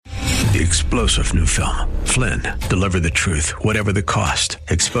The explosive new film, Flynn, deliver the truth, whatever the cost,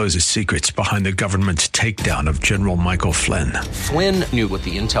 exposes secrets behind the government's takedown of General Michael Flynn. Flynn knew what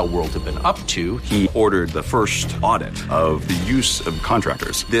the intel world had been up to. He ordered the first audit of the use of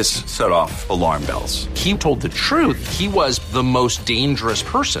contractors. This set off alarm bells. He told the truth. He was the most dangerous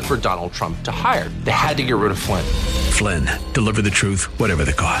person for Donald Trump to hire. They had to get rid of Flynn. Flynn, deliver the truth, whatever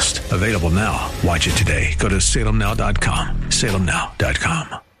the cost. Available now. Watch it today. Go to salemnow.com.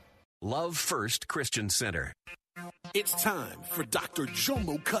 salemnow.com. Love First Christian Center. It's time for Dr.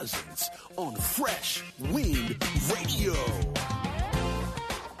 Jomo Cousins on Fresh Wind Radio.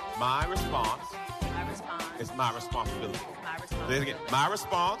 My response is my responsibility. Say it again. My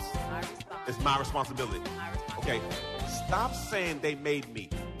response is my responsibility. Okay, stop saying they made me.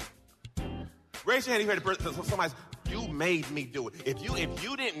 Raise your hand if you heard the person. Somebody's, you made me do it. If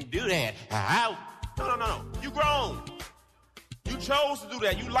you didn't do that, how? No. You grown. You chose to do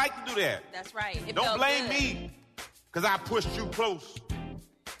that. You like to do that. That's right. Don't blame me because I pushed you close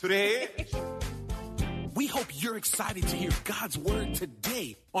to the edge. We hope you're excited to hear God's word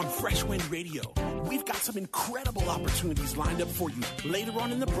today on Fresh Wind Radio. We've got some incredible opportunities lined up for you later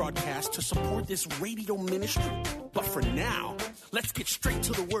on in the broadcast to support this radio ministry. But for now, let's get straight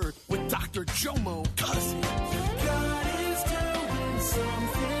to the word with Dr. Jomo Cousins. God is doing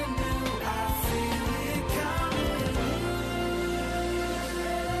something new. I feel it coming.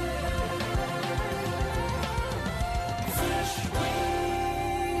 Fresh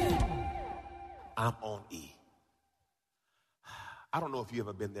Wind. I'm on E. I don't know if you've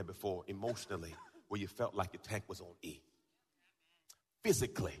ever been there before emotionally where you felt like your tank was on E.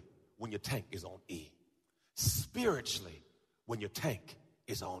 Physically, when your tank is on E. Spiritually, when your tank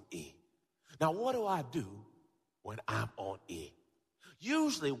is on E. Now, what do I do when I'm on E?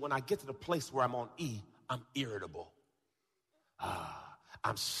 Usually, when I get to the place where I'm on E, I'm irritable.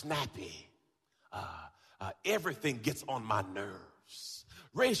 I'm snappy. Everything gets on my nerves.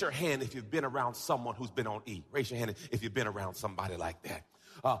 Raise your hand if you've been around someone who's been on E. Raise your hand if you've been around somebody like that.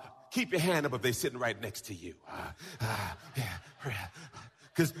 Keep your hand up if they're sitting right next to you.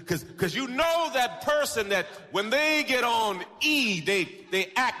 Because you know that person that when they get on E, they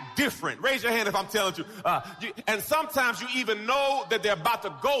act different. Raise your hand if I'm telling you. And sometimes you even know that they're about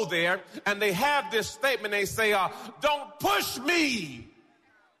to go there, and they have this statement. They say, don't push me.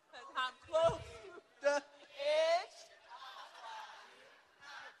 I'm close to the edge.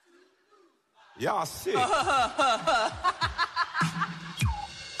 Y'all sick. Boy,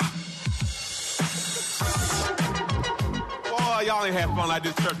 y'all ain't had fun like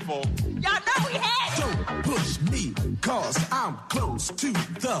this church before. Y'all know we had it. Don't push me, cause I'm close to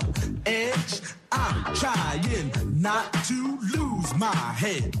the edge. I'm trying not to lose my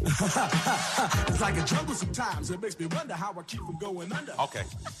head. It's like a jungle sometimes. It makes me wonder how I keep from going under. Okay.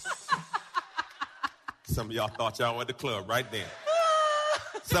 Some of y'all thought y'all were at the club right then.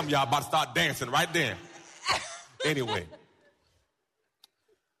 Some of y'all about to start dancing right then. Anyway.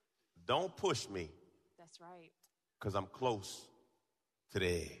 Don't push me. That's right. Because I'm close to the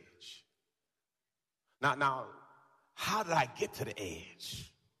edge. Now, how did I get to the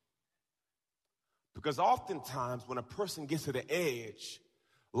edge? Because oftentimes when a person gets to the edge,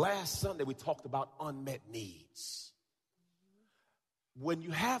 last Sunday we talked about unmet needs. When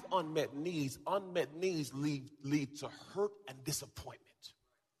you have unmet needs lead to hurt and disappointment.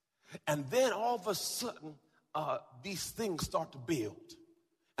 And then all of a sudden, these things start to build.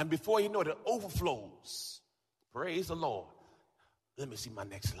 And before you know it, it overflows. Praise the Lord. Let me see my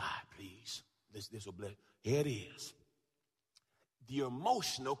next slide, please. This will bless. Here it is. The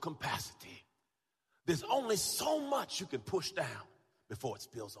emotional capacity. There's only so much you can push down before it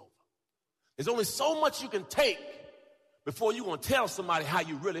spills over. There's only so much you can take before you're going to tell somebody how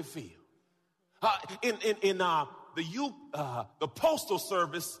you really feel. The postal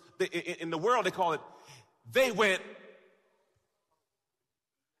service, in the world they call it, they went.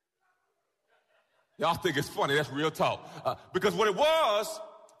 Y'all think it's funny, that's real talk. Because what it was,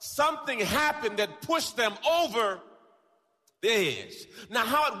 something happened that pushed them over the edge. Now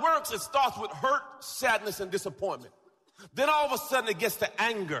how it works, it starts with hurt, sadness, and disappointment. Then all of a sudden it gets to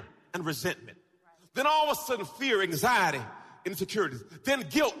anger and resentment. Then all of a sudden fear, anxiety, insecurities. Then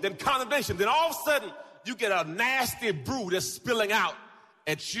guilt, then condemnation. Then all of a sudden you get a nasty brew that's spilling out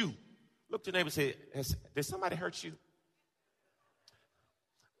at you. Look to your neighbor and say, did somebody hurt you?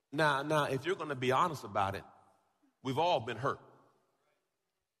 Now, if you're going to be honest about it, we've all been hurt.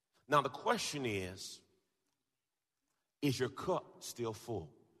 Now, the question is your cup still full?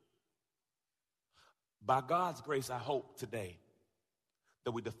 By God's grace, I hope today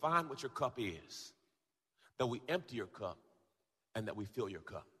that we define what your cup is, that we empty your cup, and that we fill your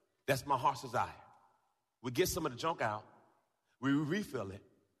cup. That's my heart's desire. We get some of the junk out, we refill it,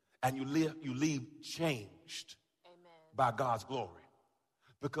 and you leave changed. Amen. By God's glory.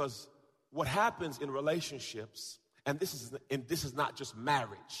 Because what happens in relationships, and this is not just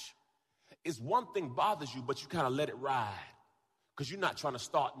marriage, is one thing bothers you, but you kind of let it ride because you're not trying to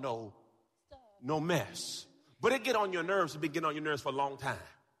start no mess. But it get on your nerves. It's been getting on your nerves for a long time.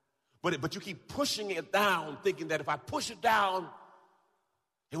 But you keep pushing it down, thinking that if I push it down,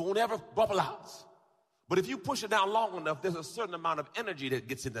 it won't ever bubble out. But if you push it down long enough, there's a certain amount of energy that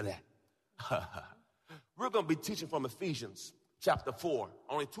gets into that. We're going to be teaching from Ephesians chapter 4,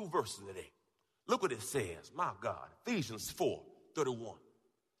 only 2 verses today. Look what it says. My God, Ephesians 4:31.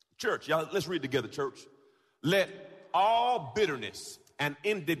 Church, y'all, let's read together, church. Let all bitterness and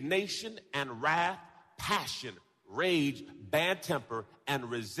indignation and wrath, passion, rage, bad temper,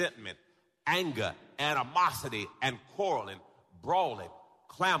 and resentment, anger, animosity, and quarreling, brawling,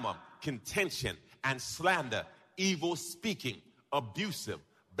 clamor, contention, and slander, evil speaking, abusive,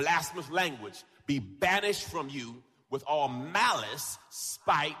 blasphemous language, be banished from you with all malice,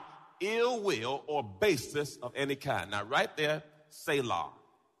 spite, ill will, or baseness of any kind. Now, right there, Selah.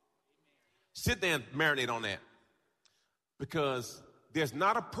 Sit there and marinate on that. Because there's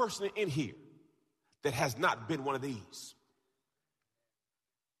not a person in here that has not been one of these.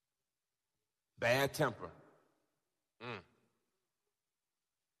 Bad temper.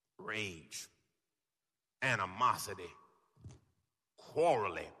 Rage. Animosity.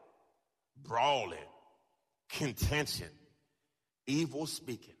 Quarreling. Brawling. Contention. Evil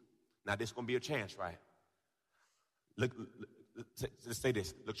speaking. Now, this is going to be a chance, right? Look, let's say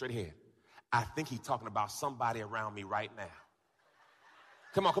this. Look straight ahead. I think he's talking about somebody around me right now.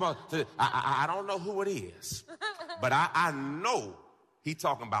 Come on. I don't know who it is, but I know he's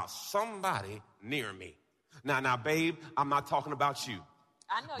talking about somebody near me. Now, babe, I'm not talking about you.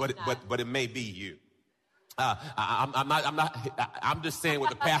 I know but it may be you. I'm just saying what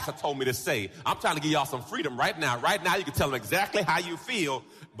the pastor told me to say. I'm trying to give y'all some freedom right now. Right now, you can tell them exactly how you feel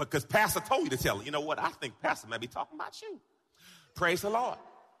because pastor told you to tell them. You know what? I think pastor may be talking about you. Praise the Lord.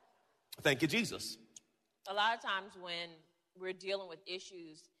 Thank you, Jesus. A lot of times when we're dealing with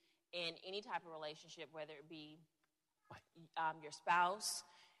issues in any type of relationship, whether it be your spouse,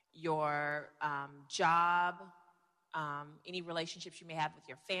 your job, any relationships you may have with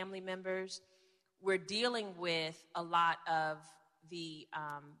your family members, we're dealing with a lot of the,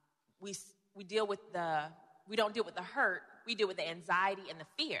 we don't deal with the hurt, we deal with the anxiety and the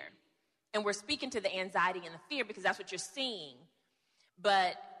fear. And we're speaking to the anxiety and the fear because that's what you're seeing.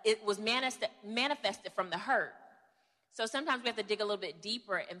 But it was manifested from the hurt. So sometimes we have to dig a little bit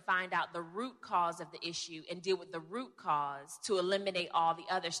deeper and find out the root cause of the issue and deal with the root cause to eliminate all the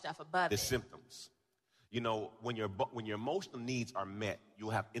other stuff above the it. symptoms. You know, when your emotional needs are met,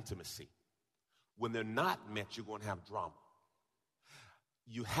 you'll have intimacy. When they're not met, you're going to have drama.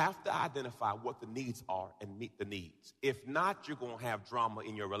 You have to identify what the needs are and meet the needs. If not, you're going to have drama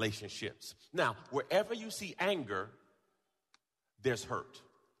in your relationships. Now, wherever you see anger, there's hurt.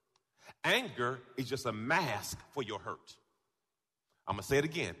 Anger is just a mask for your hurt. I'm going to say it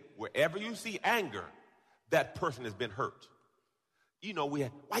again. Wherever you see anger, that person has been hurt. You know, why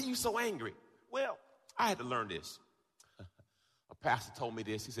are you so angry? Well, I had to learn this. A pastor told me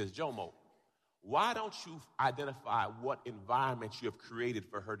this. He says, Jomo, why don't you identify what environment you have created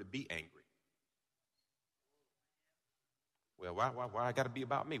for her to be angry? Well, why I got to be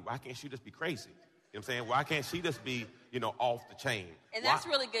about me? Why can't she just be crazy? You know what I'm saying? Why can't she just be, off the chain? And that's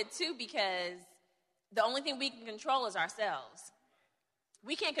really good, too, because the only thing we can control is ourselves.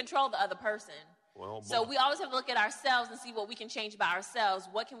 We can't control the other person. Well, so we always have to look at ourselves and see what we can change about ourselves.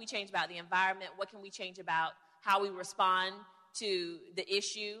 What can we change about the environment? What can we change about how we respond to the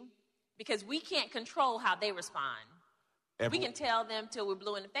issue? Because we can't control how they respond. We can tell them till we're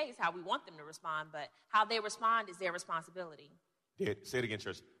blue in the face how we want them to respond, but how they respond is their responsibility. Say it again,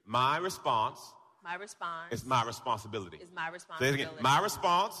 church. My response is my responsibility. Is my responsibility. Say it again. My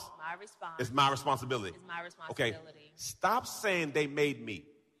response is my responsibility. Is my responsibility. Okay. Stop saying they made me.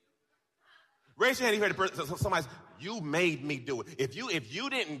 Raise your hand. You heard the person. Somebody says, you made me do it. If you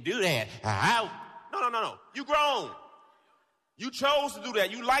didn't do that, no. You grown. You chose to do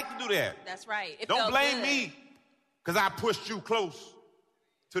that. You like to do that. That's right. Don't blame me because I pushed you close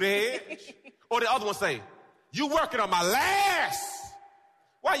to the edge. Or the other one say, you working on my last.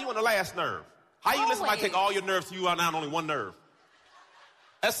 Why are you on the last nerve? How you let somebody take all your nerves to you are now only one nerve?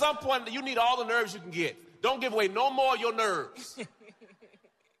 At some point, you need all the nerves you can get. Don't give away no more of your nerves.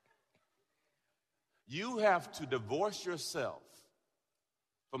 You have to divorce yourself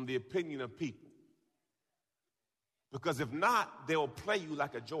from the opinion of people Because if not, they'll play you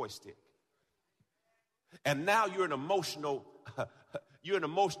like a joystick. And now you're emotionally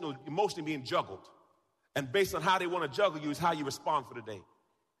being juggled. And based on how they want to juggle you is how you respond for the day.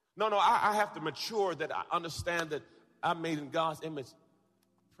 No, I have to mature that I understand that I'm made in God's image.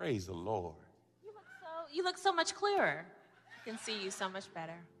 Praise the Lord. You look so much clearer. I can see you so much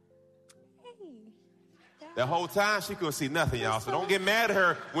better. Hey. The whole time she couldn't see nothing, y'all. So don't get mad at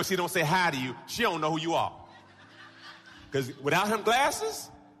her when she don't say hi to you. She don't know who you are. Because without her glasses.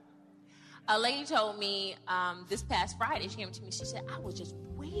 A lady told me this past Friday, she came to me, she said, I was just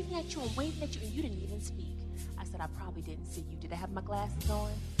waving at you, and you didn't even speak. I said, I probably didn't see you. Did I have my glasses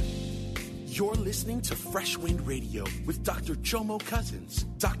on? You're listening to Fresh Wind Radio with Dr. Jomo Cousins.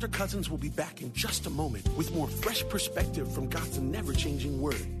 Dr. Cousins will be back in just a moment with more fresh perspective from God's never-changing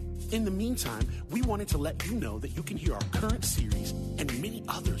word. In the meantime, we wanted to let you know that you can hear our current series and many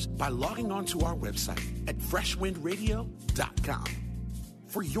others by logging on to our website at freshwindradio.com.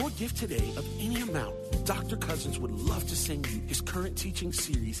 For your gift today of any amount, Dr. Cousins would love to send you his current teaching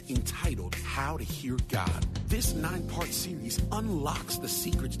series entitled How to Hear God. This 9-part series unlocks the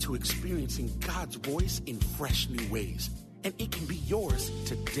secrets to experiencing God's voice in fresh new ways. And it can be yours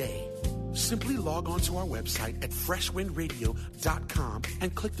today. Simply log on to our website at freshwindradio.com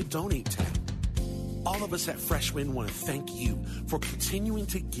and click the Donate tab. All of us at Freshwind want to thank you for continuing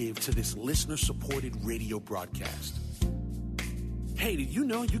to give to this listener-supported radio broadcast. Hey, did you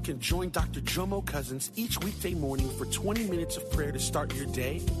know you can join Dr. Jomo Cousins each weekday morning for 20 minutes of prayer to start your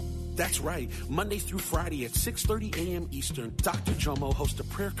day? That's right. Monday through Friday at 6:30 a.m. Eastern, Dr. Jomo hosts a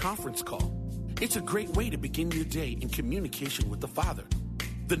prayer conference call. It's a great way to begin your day in communication with the Father.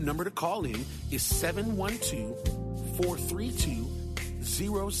 The number to call in is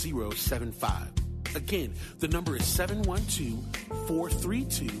 712-432-0075. Again, the number is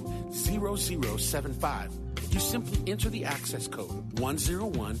 712-432-0075. You simply enter the access code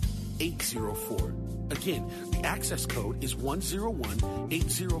 101804. Again, the access code is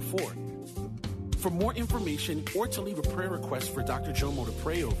 101804. For more information or to leave a prayer request for Dr. Jomo to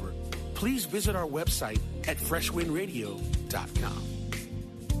pray over, please visit our website at freshwindradio.com.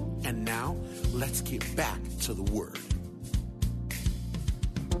 And now, let's get back to the Word.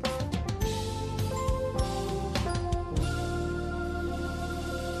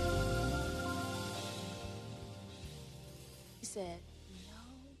 He said, no.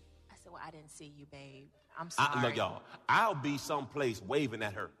 I said, well, I didn't see you, babe. I'm sorry. Look, y'all, I'll be someplace waving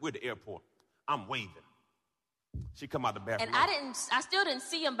at her. We're at the airport. I'm waving. She come out the bathroom. And I still didn't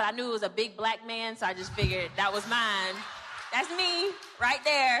see him, but I knew it was a big black man, so I just figured that was mine. That's me, right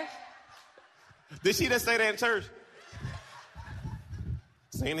there. Did she just say that in church?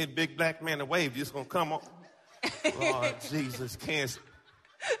 Saying this big black man, the wave just gonna come on. Lord Jesus, can't.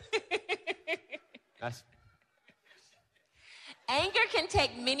 Anger can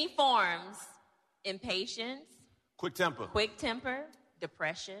take many forms. Impatience. Quick temper.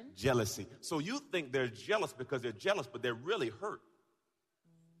 Depression. Jealousy. So you think they're jealous because they're jealous, but they're really hurt.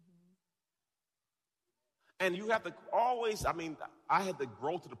 Mm-hmm. And you have to always, I had to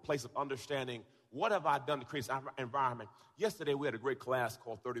grow to the place of understanding what have I done to create this environment. Yesterday we had a great class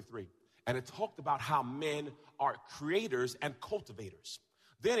called 33, and it talked about how men are creators and cultivators.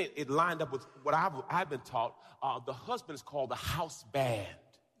 Then it lined up with what I've been taught. The husband is called the house band.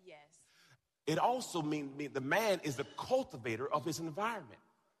 Yes. It also means the man is the cultivator of his environment.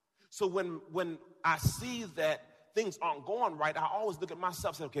 So when I see that things aren't going right, I always look at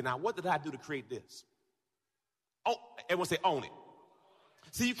myself and say, okay, now what did I do to create this? Oh, everyone say own it.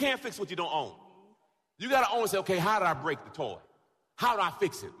 See, you can't fix what you don't own. You got to own and say, okay, how did I break the toy? How did I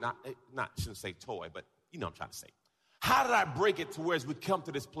fix it? Not shouldn't say toy, but you know what I'm trying to say. How did I break it to where we come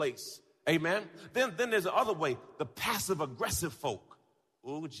to this place? Amen. Then there's the other way, the passive-aggressive folk.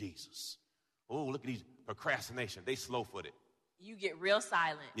 Oh, Jesus. Oh, look at these procrastination. They slow-footed. You get real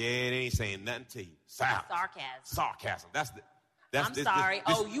silent. Yeah, they ain't saying nothing to you. Sarcasm. I'm sorry.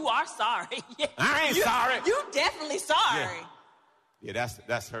 You are sorry. Yeah. I ain't sorry. You definitely sorry. Yeah,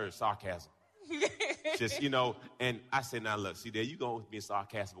 that's her sarcasm. Just, and I say, now look, see, there you go being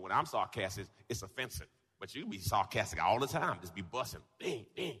sarcastic. But when I'm sarcastic, it's offensive. But you be sarcastic all the time. Just be busting. Bang,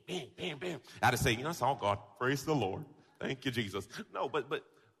 bang, bang, bang, bang. I just say, it's all God. Praise the Lord. Thank you, Jesus. No, but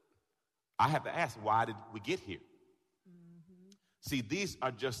I have to ask, why did we get here? Mm-hmm. See, these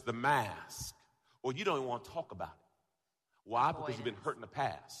are just the mask. Or you don't even want to talk about it. Why? Because you've been hurt in the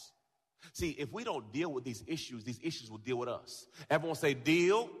past. See, if we don't deal with these issues will deal with us. Everyone say,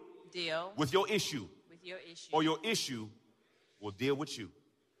 deal with your issue. Or your issue will deal with you.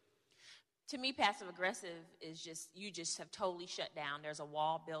 To me, passive-aggressive is you just have totally shut down. There's a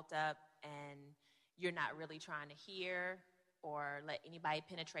wall built up, and you're not really trying to hear or let anybody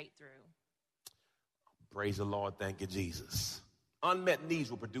penetrate through. Praise the Lord. Thank you, Jesus. Unmet needs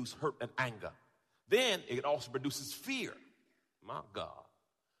will produce hurt and anger. Then it also produces fear. My God.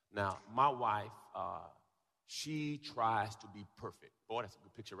 Now, my wife, she tries to be perfect. Boy, that's a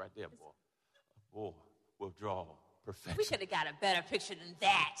good picture right there, boy. Boy, withdrawal, perfection. We could have got a better picture than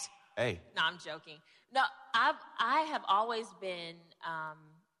that. Hey. No, I'm joking. No, I have always been,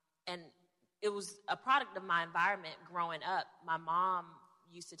 and it was a product of my environment growing up. My mom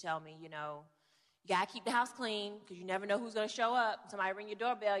used to tell me, you know, you got to keep the house clean because you never know who's going to show up. Somebody ring your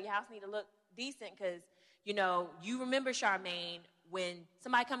doorbell, your house need to look decent because, you know, you remember, Charmaine, when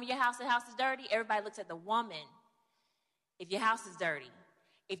somebody come to your house, the house is dirty, everybody looks at the woman if your house is dirty.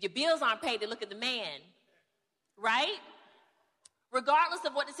 If your bills aren't paid, they look at the man, right? Regardless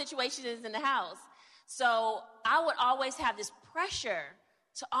of what the situation is in the house. So I would always have this pressure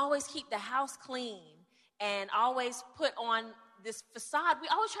to always keep the house clean and always put on this facade. We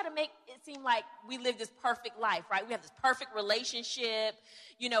always try to make it seem like we live this perfect life, right? We have this perfect relationship.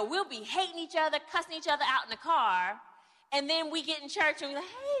 You know, we'll be hating each other, cussing each other out in the car, and then we get in church and we're like,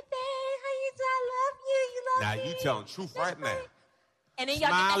 hey, babe, how you doing? I love you. You love me. Now you telling the truth right now. And then y'all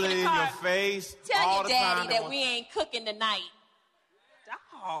Smiling get in the car, your face tell all your the daddy time. that we ain't cooking tonight.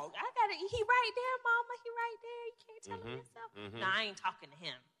 Dog, I gotta. He right there, Mama. He right there. You can't tell him yourself. No, I ain't talking to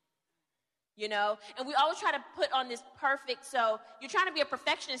him. You know, and we always try to put on this perfect. So you're trying to be a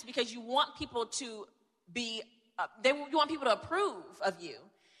perfectionist because you want people to be. You want people to approve of you.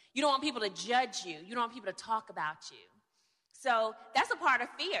 You don't want people to judge you. You don't want people to talk about you. So that's a part of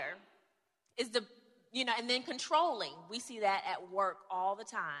fear. Is the and then controlling. We see that at work all the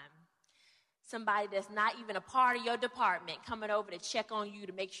time. Somebody that's not even a part of your department coming over to check on you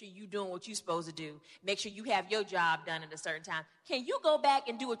to make sure you're doing what you're supposed to do. Make sure you have your job done at a certain time. Can you go back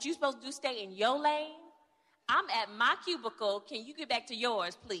and do what you're supposed to do, stay in your lane? I'm at my cubicle. Can you get back to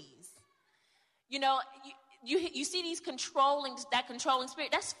yours, please? You know, you see that controlling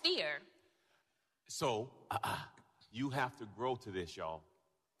spirit. That's fear. So you have to grow to this, y'all.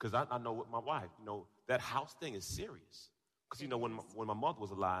 Because I know with my wife, that house thing is serious. Because, when my mother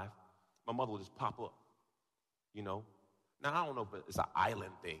was alive, my mother would just pop up, Now, I don't know if it's an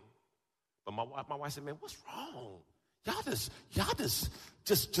island thing. But my wife said, man, what's wrong? Y'all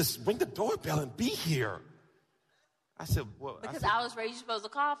just ring the doorbell and be here. I said, well. Because I was raised, you're supposed to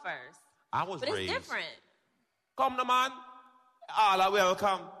call first. I was raised. But it's different. Come, no man. Well,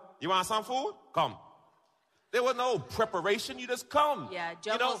 come. You want some food? Come. There was no preparation. You just come. Yeah,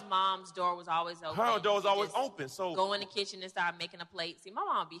 Jomo's mom's door was always open. Her door was always open. So go in the kitchen and start making a plate. See, my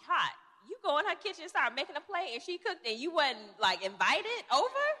mom be hot. You go in her kitchen and start making a plate, and she cooked, and you wasn't invited over.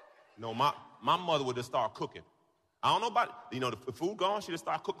 No, my mother would just start cooking. I don't know about the food gone. She just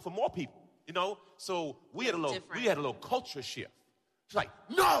started cooking for more people. So we had a little culture shift. She's like,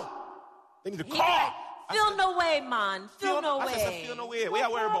 no, they need to call. Feel no way, man. Feel no way. I said, feel no way. We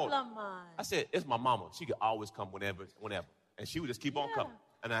ain't worried about it. Man. I said, it's my mama. She could always come whenever. And she would just keep on coming.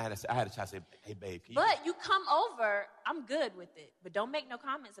 And I had to try to say, hey, babe. But you come over, I'm good with it. But don't make no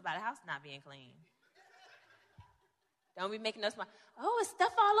comments about a house not being clean. Don't be making us, it's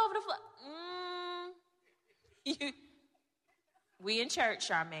stuff all over the floor. We in church,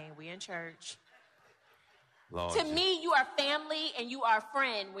 Charmaine. We in church. Lord to me, you are family and you are a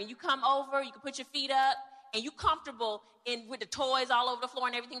friend. When you come over, you can put your feet up and you comfortable with the toys all over the floor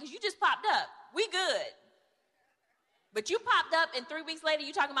and everything because you just popped up. We good. But you popped up and 3 weeks later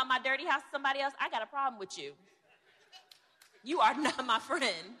you talking about my dirty house to somebody else. I got a problem with you. You are not my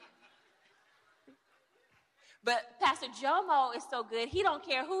friend. But Pastor Jomo is so good. He don't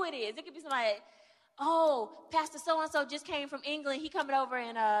care who it is. It could be somebody, Pastor so-and-so just came from England. He coming over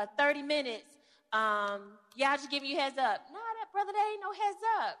in 30 minutes. I'll just give you a heads up. No, that brother, there ain't no heads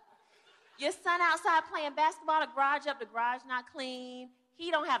up. Your son outside playing basketball, the garage not clean.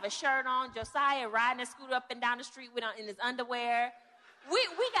 He don't have a shirt on. Josiah riding a scooter up and down the street in his underwear. We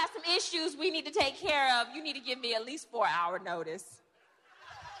got some issues we need to take care of. You need to give me at least 4-hour notice.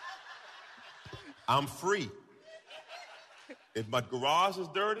 I'm free. If my garage is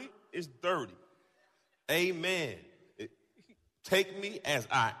dirty, it's dirty. Amen. Take me as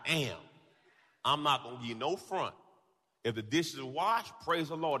I am. I'm not going to give you no front. If the dishes are washed, praise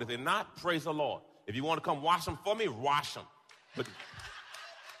the Lord. If they're not, praise the Lord. If you want to come wash them for me, wash them. But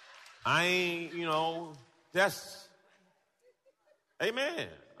I ain't, that's, amen.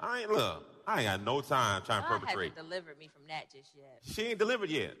 I ain't got no time trying to perpetrate. God hasn't delivered me from that just yet. She ain't delivered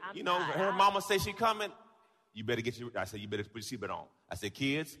yet. Her mama say she coming. You better you better put your seatbelt on. I said,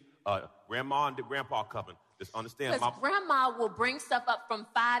 kids, grandma and grandpa coming. Just understand. Because grandma will bring stuff up from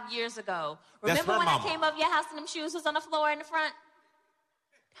 5 years ago. Remember when mama. I came over your house and them shoes was on the floor in the front?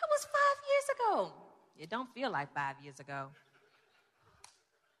 That was 5 years ago. It don't feel like 5 years ago.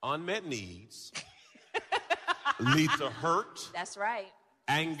 Unmet needs lead to hurt. That's right.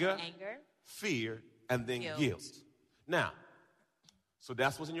 Anger, fear, and then guilt. Now, so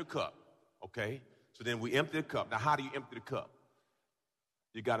that's what's in your cup, okay? So then we empty the cup. Now, how do you empty the cup?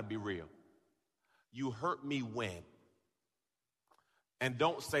 You got to be real. You hurt me when? And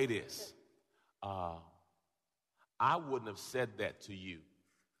don't say this. I wouldn't have said that to you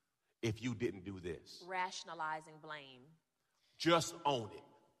if you didn't do this. Rationalizing blame. Just own it.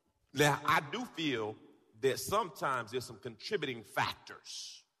 Now, I do feel that sometimes there's some contributing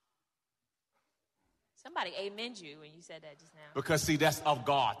factors. Somebody amened you when you said that just now. Because, see, that's of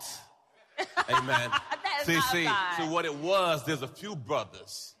God. Amen. See, so what it was, there's a few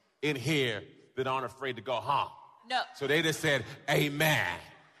brothers in here that aren't afraid to go, No. So they just said, amen.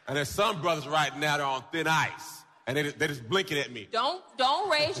 And there's some brothers right now that are on thin ice. And they're just blinking at me.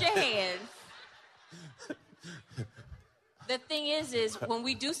 Don't raise your hand. The thing is when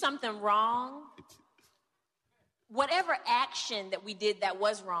we do something wrong, whatever action that we did that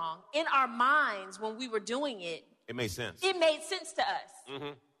was wrong, in our minds when we were doing it, it made sense. It made sense to us. Mm-hmm.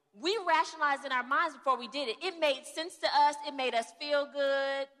 We rationalized in our minds before we did it. It made sense to us. It made us feel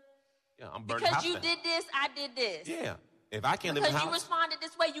good. Yeah, I'm burning because you did this, I did this. Yeah. If I can't live in the house. Because you responded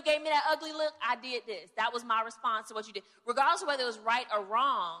this way, you gave me that ugly look, I did this. That was my response to what you did. Regardless of whether it was right or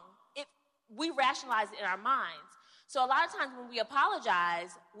wrong, we rationalized it in our minds. So a lot of times when we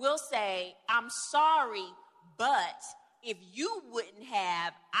apologize, we'll say, I'm sorry, but if you wouldn't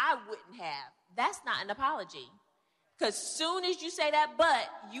have, I wouldn't have. That's not an apology. Because soon as you say that but,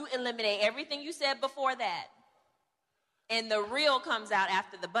 you eliminate everything you said before that. And the real comes out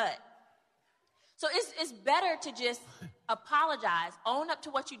after the but. So it's better to just apologize, own up to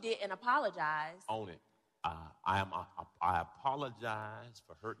what you did and apologize. Own it. I apologize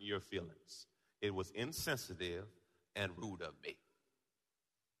for hurting your feelings. It was insensitive and rude of me.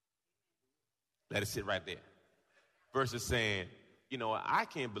 Let it sit right there. Versus saying, I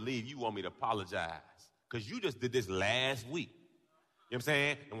can't believe you want me to apologize because you just did this last week. You know what I'm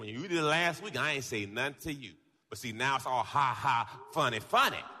saying? And when you did it last week, I ain't say nothing to you. But see, now it's all funny,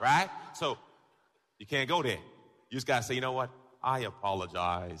 right? So you can't go there. You just got to say, you know what? I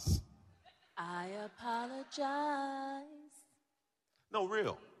apologize. I apologize. No,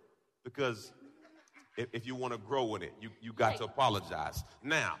 real. Because if you want to grow in it, you got to apologize.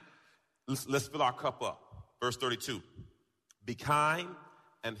 Now, let's fill our cup up. Verse 32. Be kind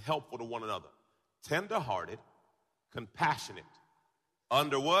and helpful to one another. Tender-hearted, compassionate.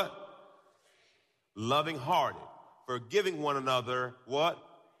 Under what? Loving-hearted. Forgiving one another, what?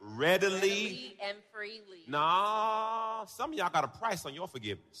 Readily and freely. Nah, some of y'all got a price on your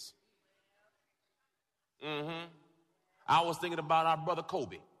forgiveness. I was thinking about our brother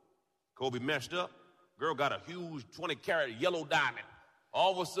Kobe. Kobe messed up. Girl got a huge 20-carat yellow diamond.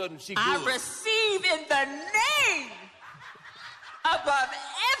 All of a sudden, she good. I receive in the name above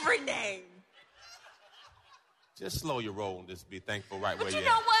every name. Just slow your roll and just be thankful right where you're you're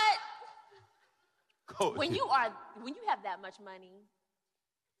at. But you know what? When you have that much money,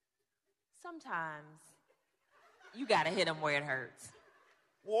 sometimes you got to hit them where it hurts.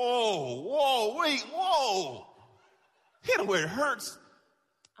 Whoa. Hit them where it hurts.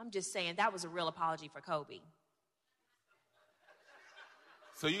 I'm just saying that was a real apology for Kobe.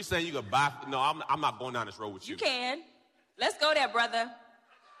 So you saying you could buy? No, I'm not going down this road with you. You can. Let's go there, brother.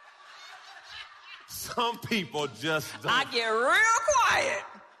 Some people just don't. I get real quiet.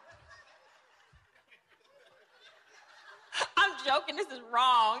 I'm joking. This is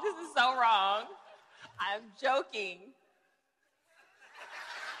wrong. This is so wrong. I'm joking.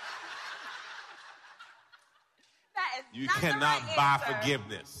 That is you not cannot the right buy answer.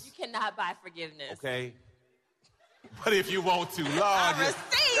 forgiveness. You cannot buy forgiveness. Okay? But if you want to, Lord. I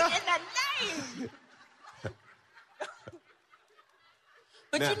receive in the name.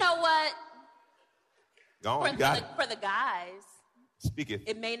 But now, you know what? Go on, for the guys, speak it.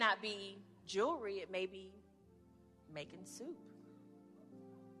 It may not be jewelry. It may be making soup.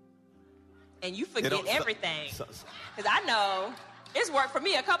 And you forget everything. Because I know it's worked for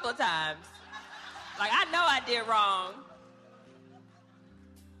me a couple of times. Like, I know I did wrong.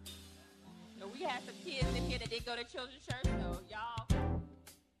 And we had some kids in here that didn't go to children's church, so y'all.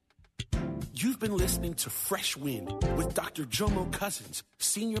 You've been listening to Fresh Wind with Dr. Jomo Cousins,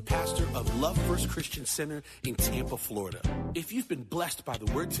 Senior Pastor of Love First Christian Center in Tampa, Florida. If you've been blessed by the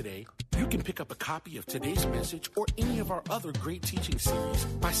word today, you can pick up a copy of today's message or any of our other great teaching series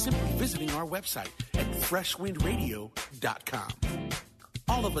by simply visiting our website at freshwindradio.com.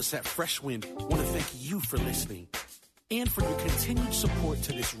 All of us at Fresh Wind want to thank you for listening and for your continued support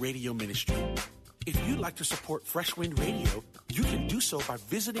to this radio ministry. If you'd like to support Fresh Wind Radio, you can do so by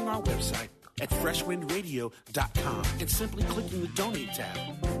visiting our website at freshwindradio.com and simply clicking the Donate tab.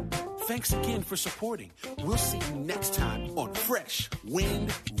 Thanks again for supporting. We'll see you next time on Fresh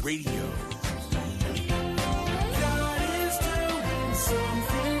Wind Radio. God is doing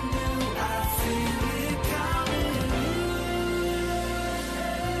something new. I feel it coming.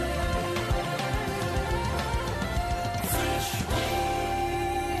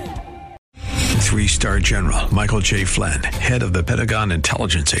 Three-star General Michael J. Flynn, head of the Pentagon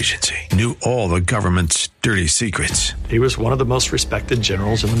Intelligence Agency, knew all the government's dirty secrets. He was one of the most respected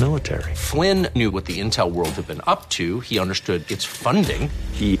generals in the military. Flynn knew what the intel world had been up to. He understood its funding.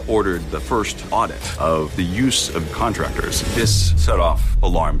 He ordered the first audit of the use of contractors. This set off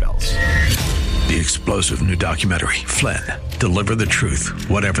alarm bells. The explosive new documentary, Flynn, Deliver the Truth,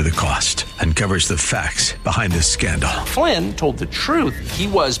 Whatever the Cost, uncovers the facts behind this scandal. Flynn told the truth. He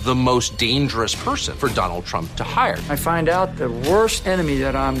was the most dangerous person for Donald Trump to hire. I find out the worst enemy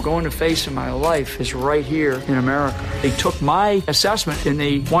that I'm going to face in my life is right here in America. They took my assessment and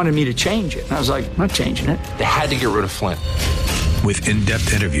they wanted me to change it. And I was like, I'm not changing it. They had to get rid of Flynn. With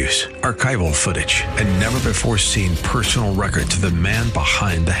in-depth interviews, archival footage, and never-before-seen personal records of the man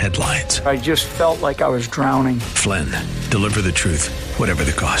behind the headlines. I just felt like I was drowning. Flynn, Deliver the Truth, Whatever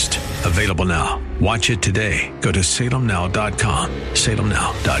the Cost. Available now. Watch it today. Go to salemnow.com.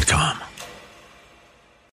 salemnow.com.